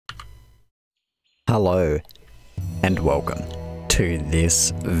Hello and welcome to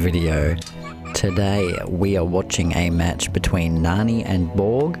this video. Today we are watching a match between Nani and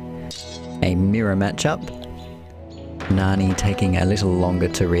Borg, a mirror matchup. Nani taking a little longer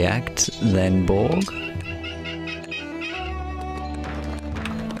to react than Borg.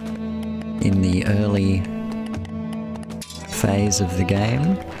 In the early phase of the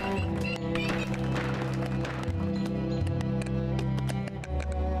game.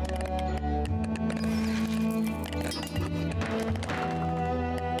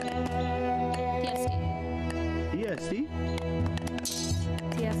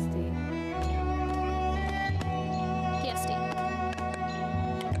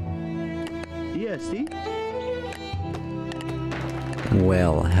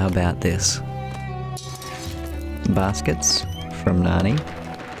 Well, how about this? Baskets from Nani.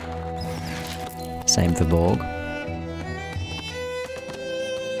 Same for Borg.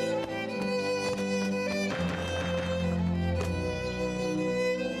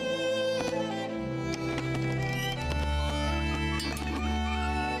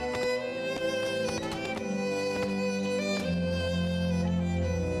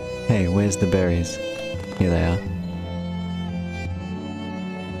 Hey, where's the berries? Here they are.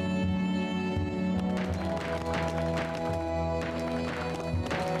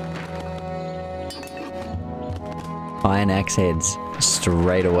 Iron axe heads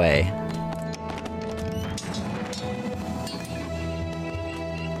straight away.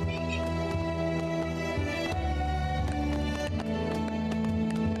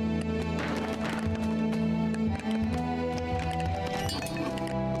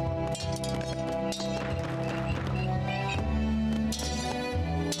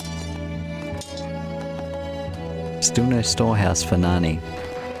 Still no storehouse for Nani.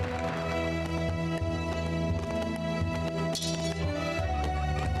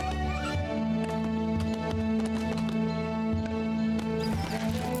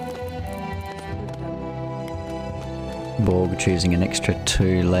 Borg choosing an extra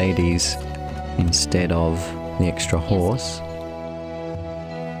 2 ladies instead of the extra horse.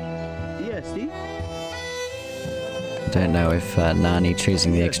 Don't know if Nani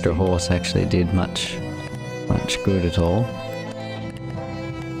choosing the extra horse actually did much good at all,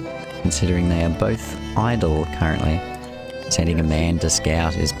 considering they are both idle currently. Sending a man to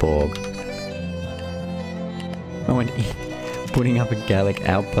scout is Borg. Oh, and putting up a Gallic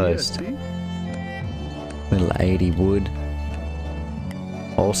outpost. Little 80 wood.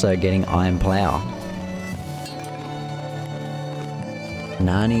 Also getting iron plough.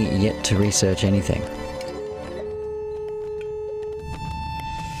 Nani yet to research anything.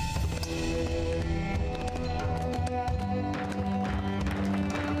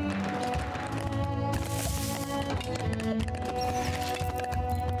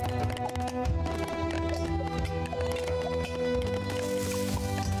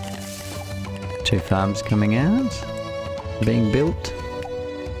 Two farms coming out, being built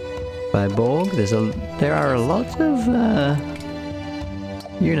by Borg. There are a lot of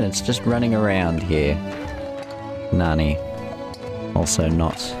units just running around here. Nani also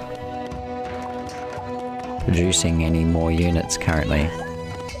not producing any more units currently,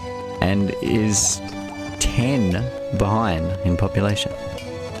 and is 10 behind in population.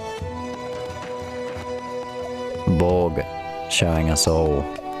 Borg showing us all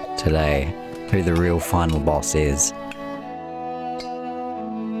today who the real final boss is.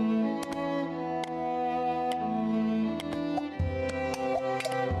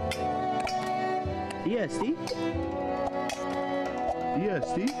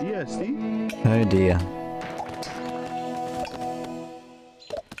 Oh dear.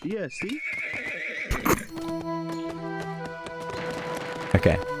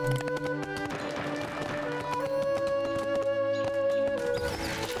 Okay.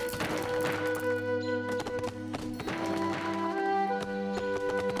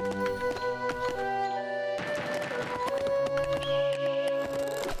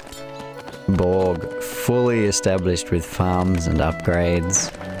 Borg fully established with farms and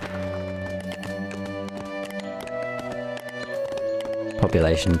upgrades.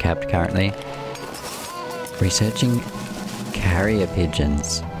 Population capped currently. Researching carrier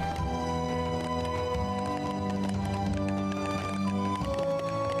pigeons.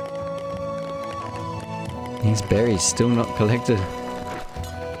 These berries still not collected.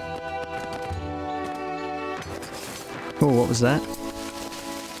 Oh, what was that?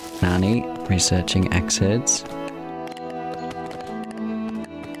 Nani researching axe heads.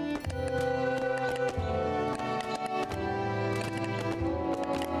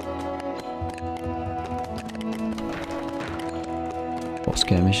 Or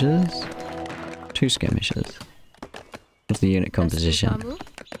skirmishes. 2 skirmishers. What's the unit composition?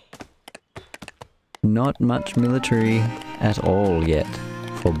 Not much military at all yet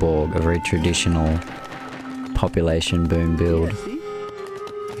for Borg, a very traditional population boom build.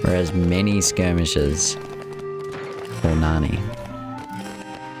 Whereas many skirmishers for Nani.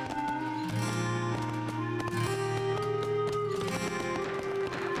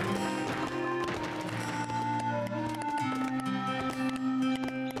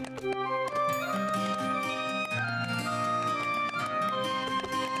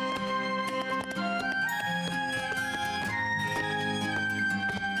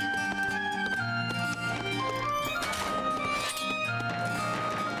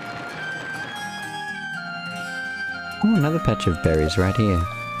 Oh, another patch of berries right here.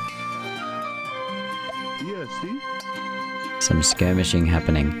 Yeah, see? Some skirmishing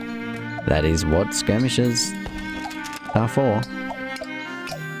happening. That is what skirmishers are for.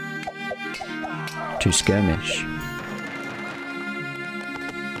 To skirmish.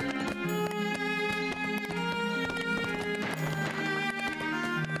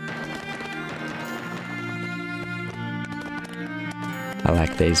 I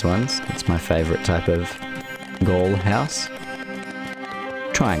like these ones. It's my favorite type of Gaul house.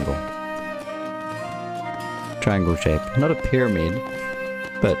 Triangle. Triangle shape. Not a pyramid,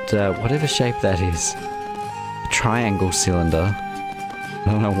 but whatever shape that is. A triangle cylinder. I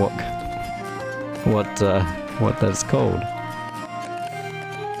don't know what that's called.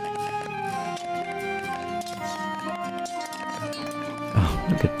 Oh,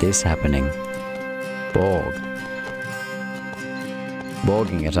 look at this happening. Borg.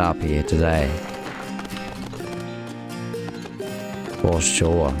 Borging it up here today. For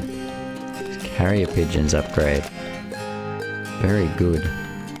sure. Carrier pigeons upgrade. Very good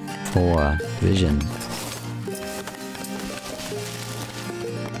for vision.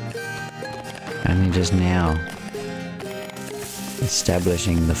 Only just now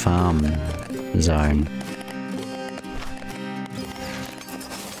establishing the farm zone.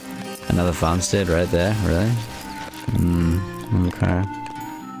 Another farmstead right there, really? Okay.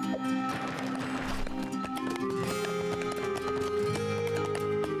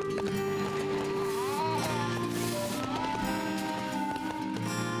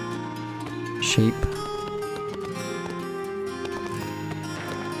 Sheep.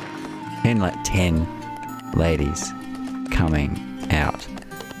 And like 10 ladies coming out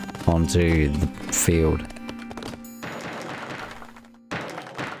onto the field.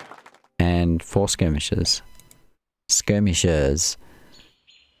 And 4 skirmishers. Skirmishers.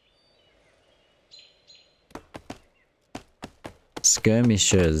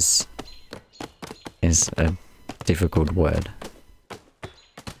 Skirmishers is a difficult word.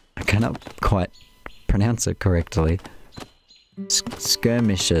 I cannot quite pronounce it correctly.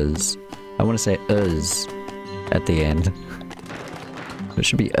 Skirmishers. I want to say "ers" at the end. It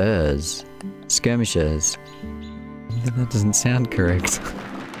should be "ers." Skirmishers. That doesn't sound correct.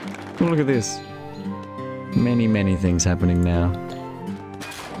 Oh, look at this. Many things happening now.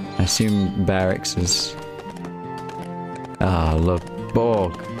 I assume barracks is... Oh, look.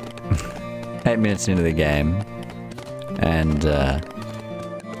 Borg. 8 minutes into the game. And,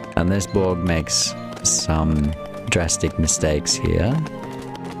 unless Borg makes some drastic mistakes here,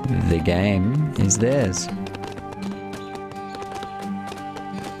 the game is theirs.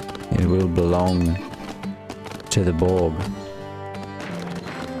 It will belong to the Borg.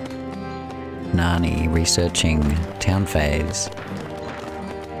 Nani researching town phase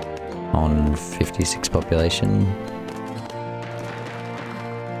on 56 population.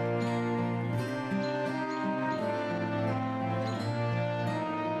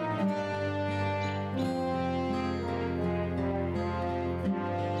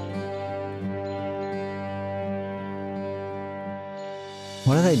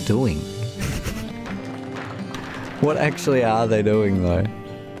 What are they doing? What actually are they doing though?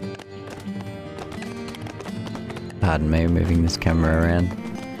 Pardon me, moving this camera around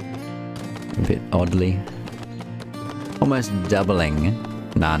a bit oddly. Almost doubling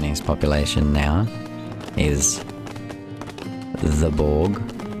Nani's population now is the Borg.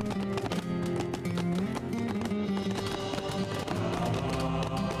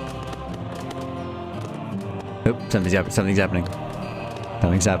 Oop, something's happening.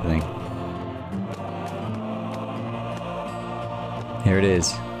 Something's happening. Here it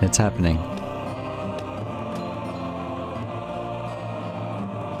is. It's happening.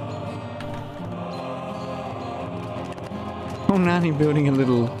 Oh, Nani building a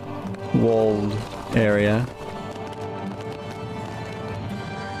little walled area.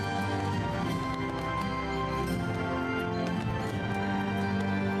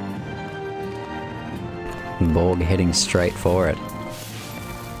 Borg heading straight for it.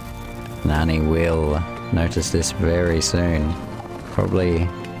 Nani will notice this very soon. Probably,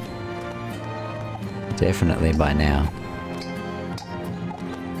 definitely by now.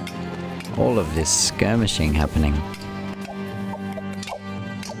 All of this skirmishing happening.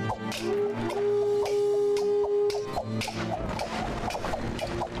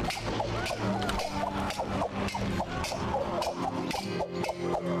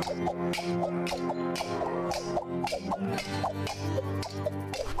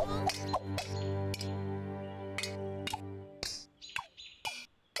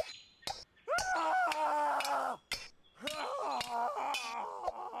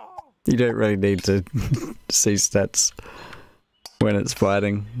 You don't really need to see stats when it's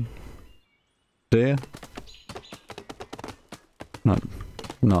fighting, do you?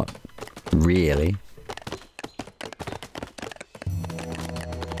 Not really.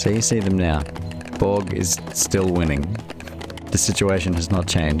 So you see them now. Borg is still winning. The situation has not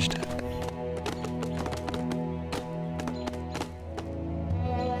changed.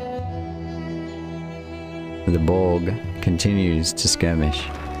 The Borg continues to skirmish.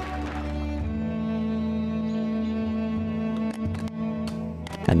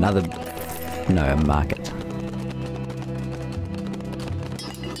 Another... no, market.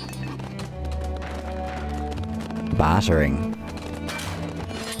 Bartering.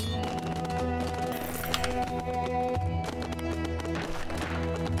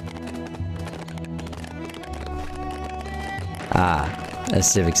 Ah, a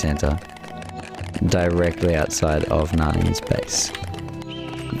civic center. Directly outside of Nani's base.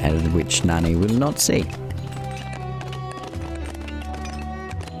 And which Nani will not see.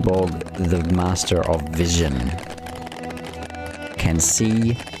 Borg, the master of vision, can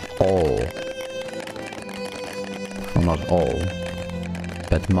see all. Well, not all,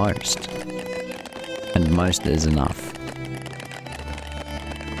 but most. And most is enough.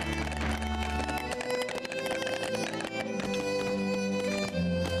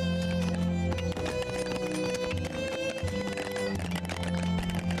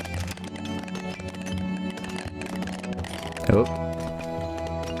 Oh.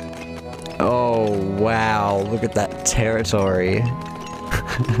 Oh, wow, look at that territory.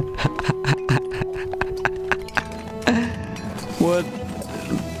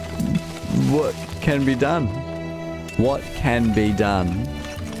 What can be done? What can be done?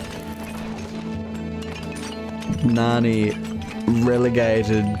 Nani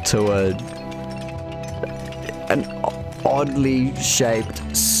relegated to an oddly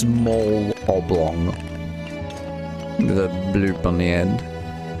shaped small oblong with a bloop on the end.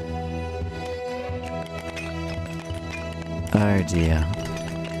 Oh dear.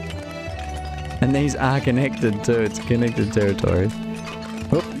 And these are connected too, it's connected territories.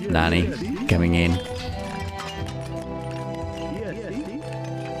 Oh, Nani coming in.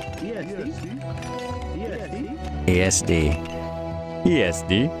 ESD.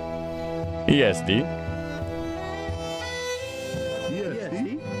 ESD. ESD.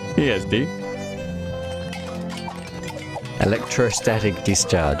 ESD. Electrostatic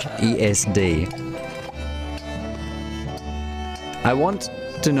discharge. ESD. I want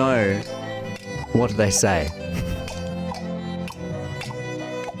to know what they say.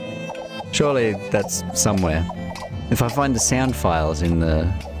 Surely that's somewhere. If I find the sound files in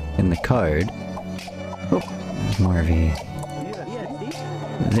the code, oh, there's more over here.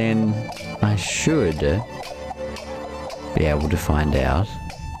 Then I should be able to find out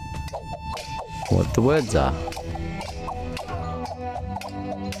what the words are.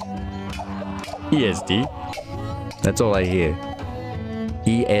 ESD. That's all I hear.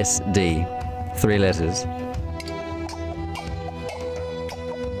 ESD. 3 letters.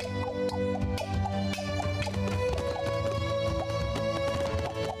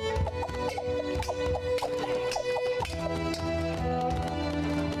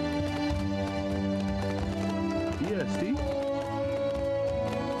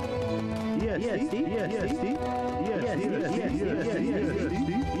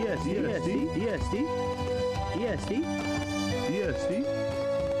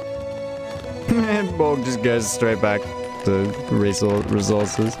 And Borg just goes straight back to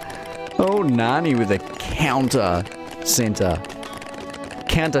resources. Oh, Nani with a counter center.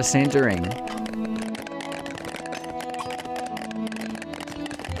 Counter centering.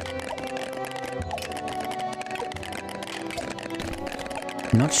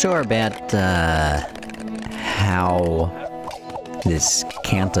 Not sure about how this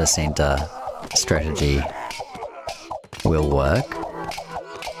counter center strategy will work.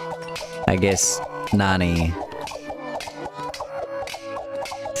 I guess Nani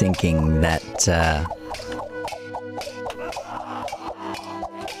thinking that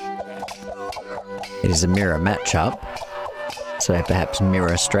It is a mirror matchup, so perhaps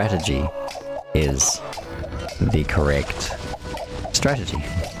mirror strategy is the correct strategy.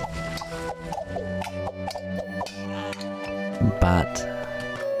 But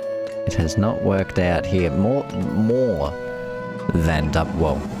it has not worked out here. More than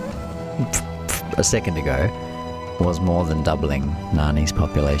well, a second ago was more than doubling Nani's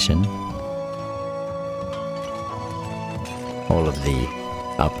population. All of the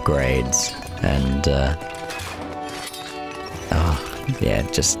upgrades and yeah,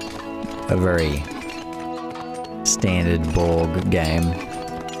 just a very standard Borg game.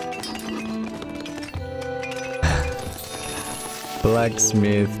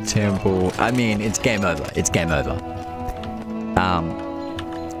 Blacksmith temple. I mean, it's game over. It's game over.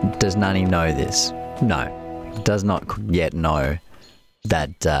 Does Nani know this? No. Does not yet know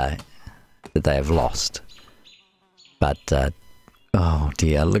that that they have lost. But oh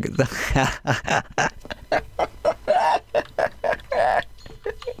dear, look at that.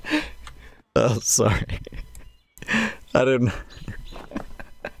 Oh, sorry. I didn't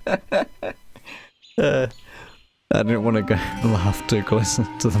want to go laugh too close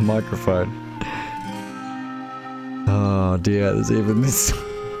to the microphone. Oh dear, there's even this.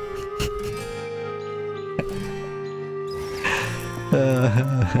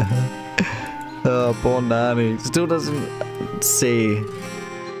 Oh, poor Nani. Still doesn't see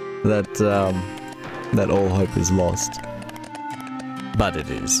that that all hope is lost. But it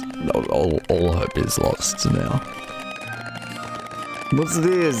is. All hope is lost now. What's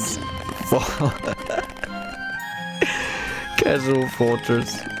this? Casual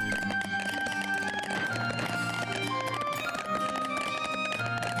fortress.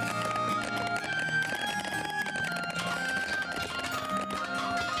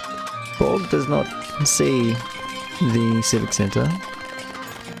 Borg does not see the civic center.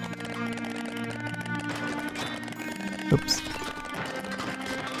 Oops.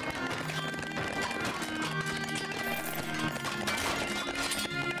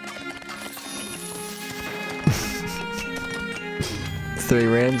 Three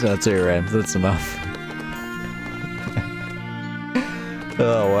rams? Oh, 2 rams, that's enough.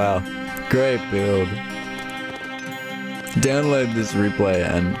 Oh wow, great build. Download this replay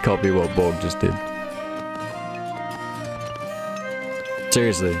and copy what Borg just did.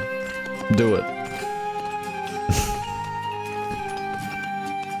 Seriously, do it.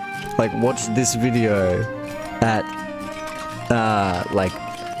 Like, watch this video at like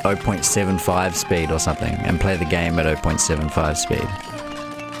 0.75 speed or something, and play the game at 0.75 speed.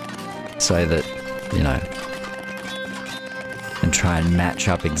 So that, you know, and try and match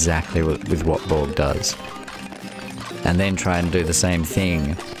up exactly with what Borg does. And then try and do the same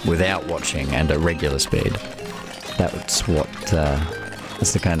thing without watching and at regular speed. That's what,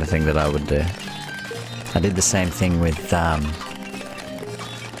 that's the kind of thing that I would do. I did the same thing with,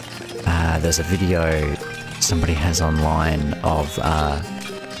 there's a video somebody has online of,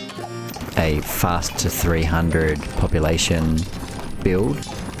 a fast to 300 population build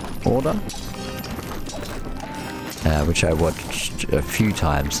order, which I watched a few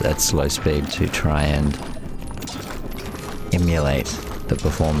times at slow speed to try and emulate the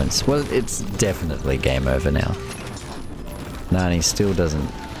performance. Well, it's definitely game over now. Nani still doesn't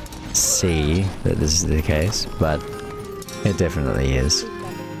see that this is the case, but it definitely is.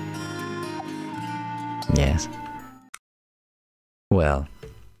 Yes. Well.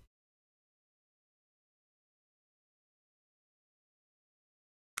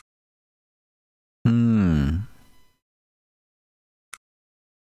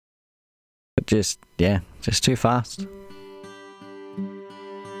 But just too fast.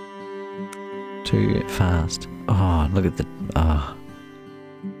 Too fast. Oh, look at the... Oh.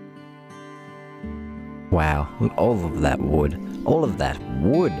 Wow, all of that wood. All of that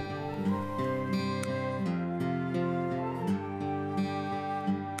wood!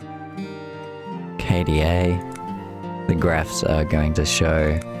 KDA. The graphs are going to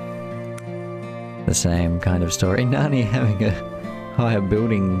show the same kind of story. Nani having a higher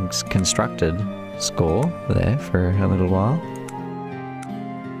buildings constructed score there for a little while.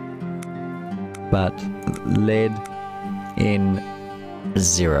 But led in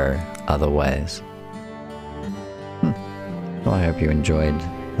 0 other ways. Well, I hope you enjoyed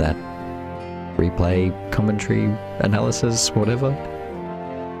that replay, commentary, analysis, whatever.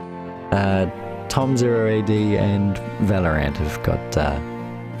 Tom0AD and Valorant have got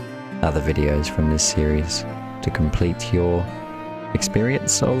other videos from this series to complete your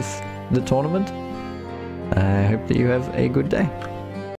experience of the tournament. I hope that you have a good day.